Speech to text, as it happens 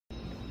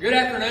Good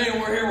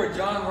afternoon. We're here with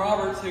John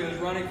Roberts, who is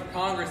running for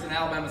Congress in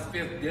Alabama's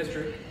 5th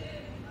District.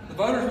 The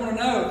voters want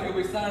to know if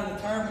you'll be signing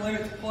the term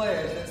limits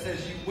pledge that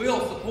says you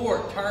will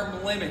support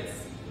term limits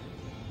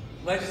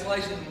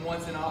legislation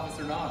once in office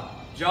or not.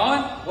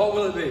 John, what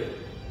will it be?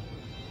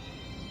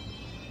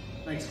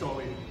 Thanks,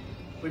 Colby.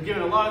 We've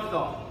given a lot of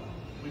thought.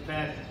 We've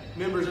had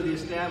members of the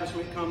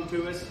establishment come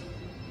to us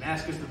and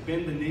ask us to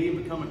bend the knee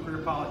and become a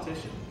career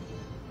politician.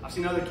 I've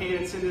seen other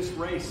candidates in this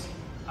race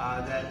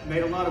that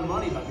made a lot of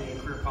money by being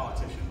a career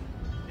politician.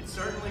 It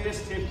certainly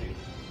is tempting.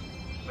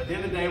 But at the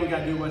end of the day, we got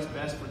to do what's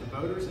best for the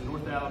voters in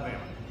North Alabama.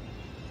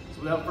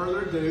 So without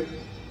further ado,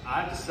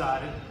 I've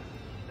decided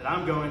that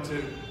I'm going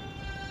to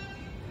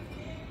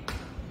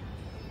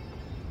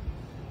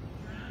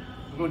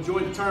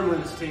join the term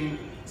limits team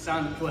and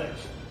sign the pledge.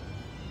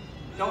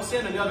 Don't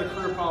send another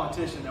career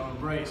politician that will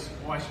embrace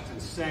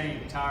Washington's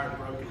same, tired,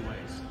 broken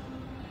ways.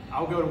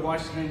 I'll go to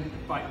Washington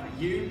to fight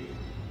for you,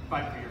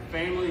 fight for your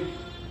family,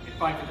 and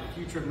fight for the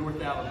future of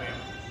North Alabama.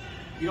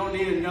 You don't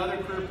need another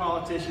career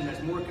politician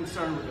that's more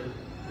concerned with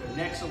their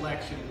next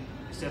election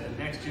instead of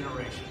the next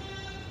generation.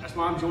 That's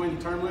why I'm joining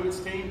the term limits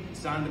team and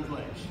signing the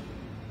pledge.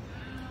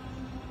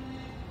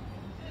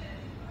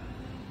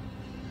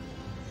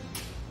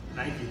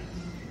 Thank you.